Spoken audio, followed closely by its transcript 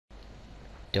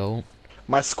don't.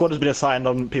 My squad has been assigned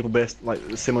on people based like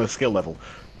similar skill level.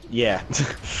 Yeah.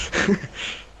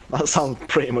 That sounds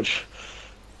pretty much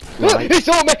right. It's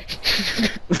on me!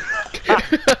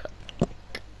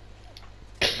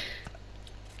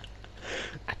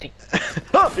 I think.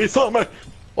 Ah, he saw me!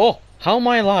 Oh, how am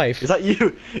I alive? Is that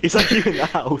you? Is that you in the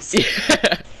house?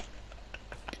 Yeah.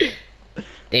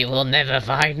 They will never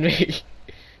find me.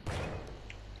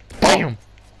 Bam!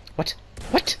 What?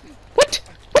 What? What?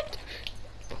 What?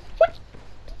 What?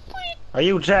 Are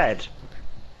you dead?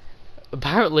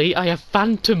 Apparently, I have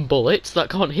phantom bullets that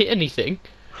can't hit anything.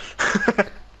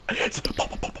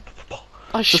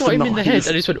 I shot him in the head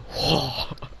and he just went,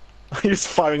 whoa. He's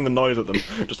firing the noise at them.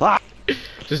 Just ah!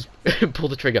 Just pull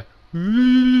the trigger.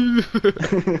 Boo!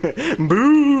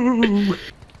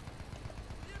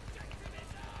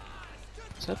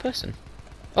 Is that a person?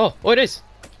 Oh, it is.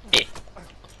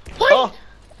 What? Oh.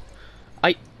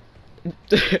 I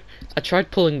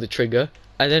tried pulling the trigger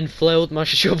and then flailed my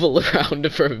shovel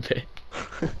around for a bit.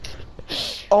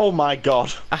 Oh my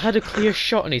god. I had a clear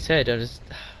shot on his head and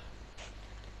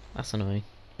that's annoying.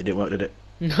 It didn't work, did it?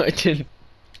 No, it didn't.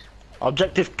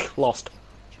 Objective lost.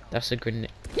 That's a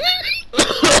grenade.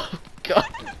 Oh, God.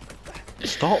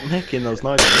 Stop making those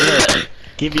noises. Yeah.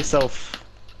 Give yourself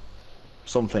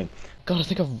something. God, I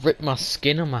think I've ripped my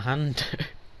skin on my hand.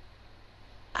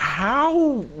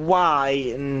 How? Why?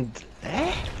 And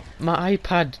My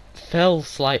iPad fell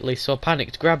slightly, so I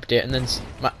panicked, grabbed it, and then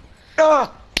my...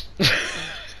 Ah!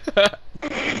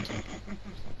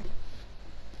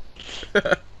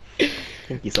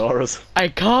 Think he saw us. I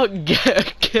can't get a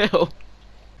kill.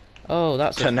 Oh,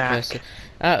 that's a person.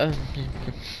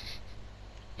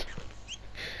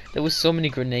 There was so many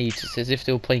grenades. It's as if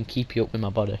they were playing keepy up with my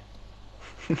body.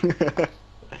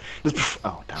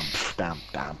 Oh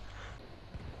damn.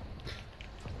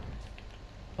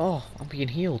 Oh, I'm being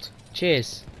healed.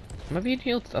 Cheers. Am I being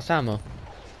healed? That's ammo.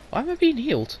 Why am I being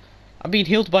healed? I'm being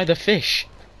healed by the fish.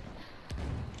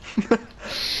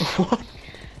 What?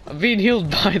 I'm being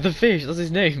healed by the fish. That's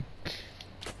his name.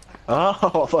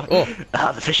 Oh,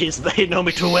 the fishes, they know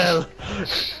me too well.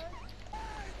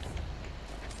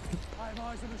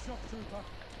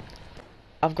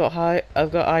 I've got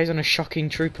eyes on a shocking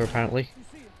trooper apparently.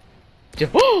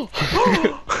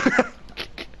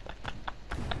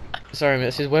 Sorry mate,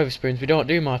 this is Weatherspoons, we don't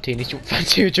do martinis, do you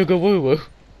fancy a jug of woo woo?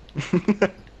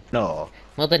 No.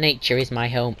 Mother Nature is my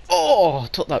home. Oh,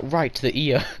 took that right to the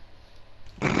ear.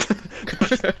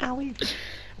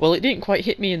 Well, it didn't quite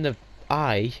hit me in the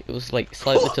eye, it was like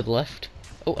slightly to the left.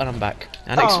 Oh, and I'm back.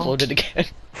 And exploded again.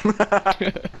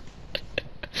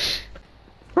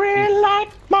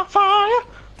 Relight my fire!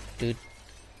 Dude,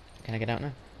 can I get out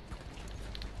now?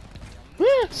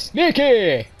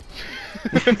 Sneaky!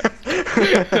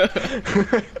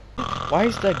 Why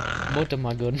is there mud on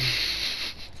my gun?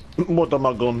 Mud on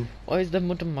my gun. Why is there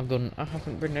mud on my gun? I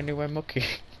haven't been anywhere mucky.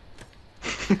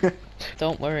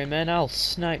 Don't worry man, I'll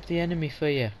snipe the enemy for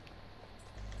you.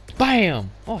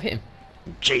 BAM! Oh, hit him.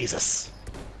 Jesus.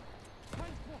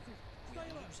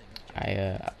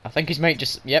 I think his mate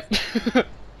just... Yep.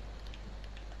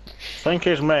 Think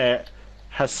his mate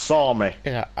has saw me.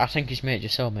 Yeah, I think his mate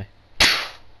just saw me.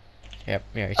 Yep,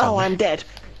 yeah, he saw me. I'm dead.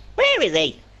 Where is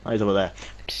he? Oh, he's over there.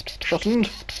 Shottened.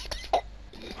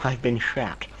 I've been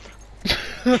shot.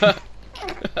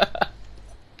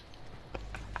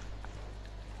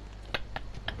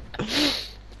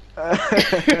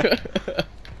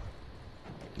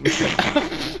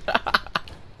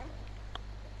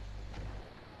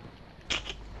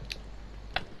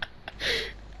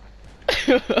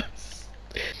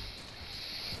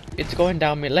 It's going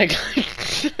down my leg.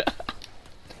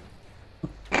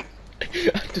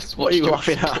 I just What are you watched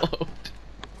laughing him at? explode.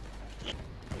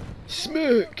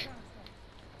 Smoke!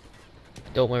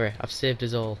 Don't worry, I've saved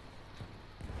us all.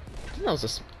 That was a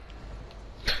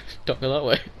don't go that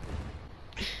way.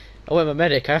 Oh wait, I'm a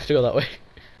medic, I have to go that way.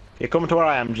 You come to where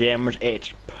I am, James,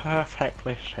 it's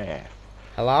perfectly safe.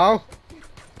 Hello?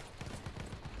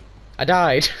 I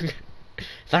died.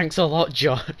 Thanks a lot,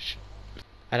 Josh.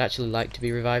 I'd actually like to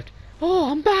be revived. Oh,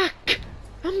 I'm back!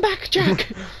 I'm back, Jack!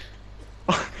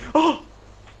 Oh!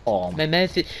 My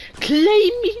mouth is... Claim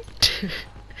it!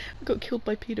 I got killed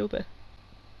by Pedo Bear.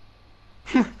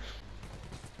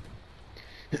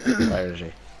 Where is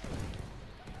he?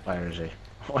 Where is he?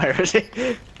 Where is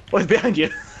he? What's behind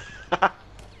you?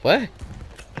 Where?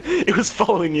 He was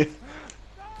following you.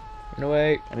 Run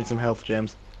away. I need some health,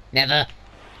 James. Never.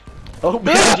 Oh,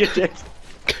 behind you, James.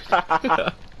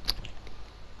 That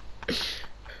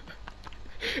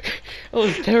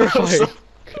was terrifying.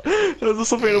 There was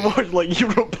something in the watch, like you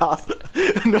run past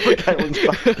Another guy runs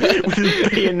back with his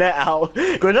bayonet out,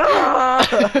 going ah,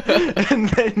 and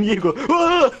then you go.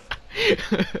 Ah!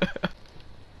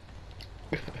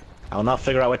 I'll now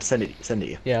figure out where to send it. Send it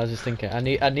you. Yeah, I was just thinking. I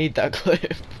need that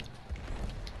clip.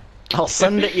 I'll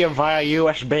send it you via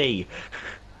USB.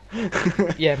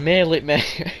 Yeah, mail it,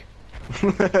 mate.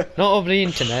 Not over the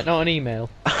internet, not an email.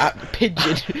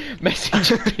 Pigeon.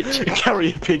 Message pigeon.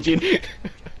 Carrier pigeon.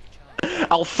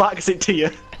 I'll fax it to you.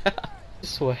 I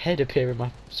saw a head appear in my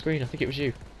screen. I think it was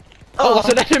you. Oh, that's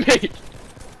an enemy!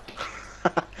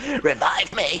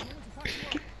 Revive me.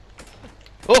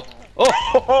 Oh!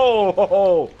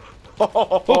 Oh!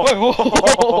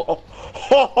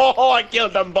 I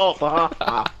killed them both. Oh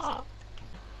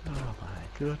my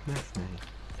goodness me.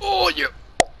 Oh, you!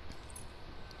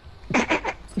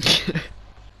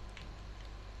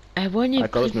 When you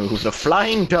That goes me who's the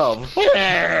flying dove.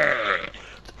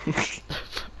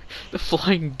 the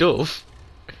flying dove.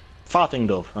 Farting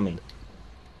dove, I mean.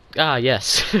 Ah,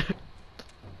 yes.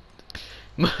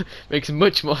 Makes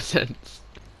much more sense.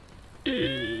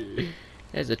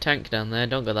 There's a tank down there.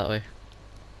 Don't go that way.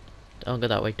 Don't go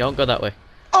that way. Don't go that way.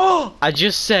 Oh! I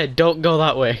just said don't go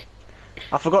that way.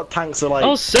 I forgot tanks are like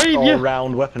I'll save you.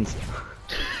 all-round weapons.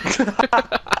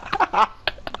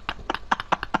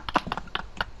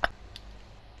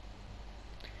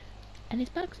 And his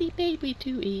Bugsy baby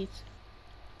to eat.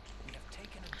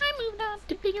 I moved on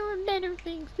to bigger and better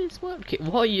things this one. Okay,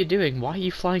 what are you doing? Why are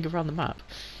you flying around the map?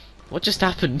 What just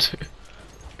happened?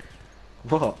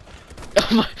 What?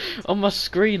 on my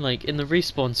screen, like in the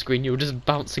respawn screen, you were just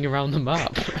bouncing around the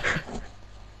map.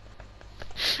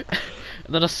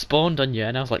 And then I spawned on you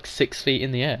and I was like 6 feet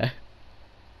in the air.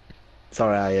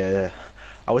 Sorry,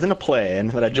 I was in a plane,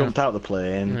 then I jumped out of the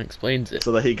plane. That explains it.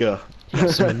 So there you go. You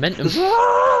have some momentum.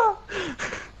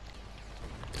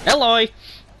 Hello!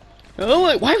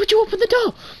 Oh, why would you open the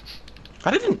door?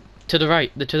 I didn't. To the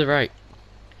right, to the right.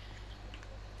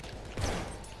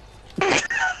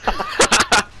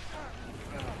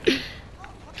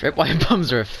 Tripwire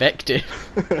bombs are effective.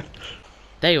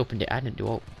 They opened it, I didn't do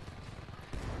all.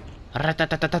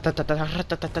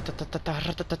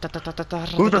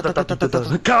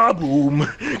 Kaboom!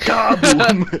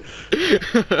 Kaboom!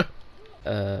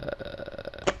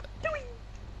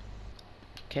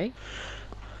 Okay.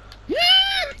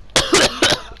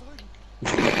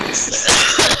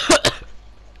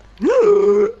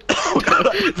 Oh god,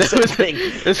 There's a thing.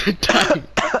 There's a tank.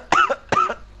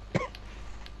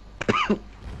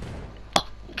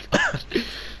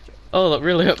 Oh, that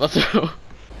really hurt my throat.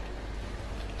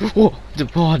 Whoa,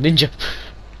 oh, ninja.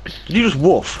 Did you just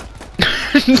woof?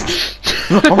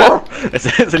 it's a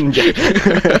ninja.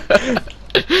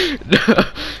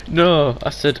 No, I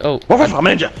said, oh. Woof, I'm a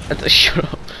ninja. Shut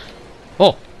up.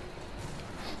 Oh.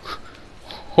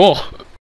 Oh.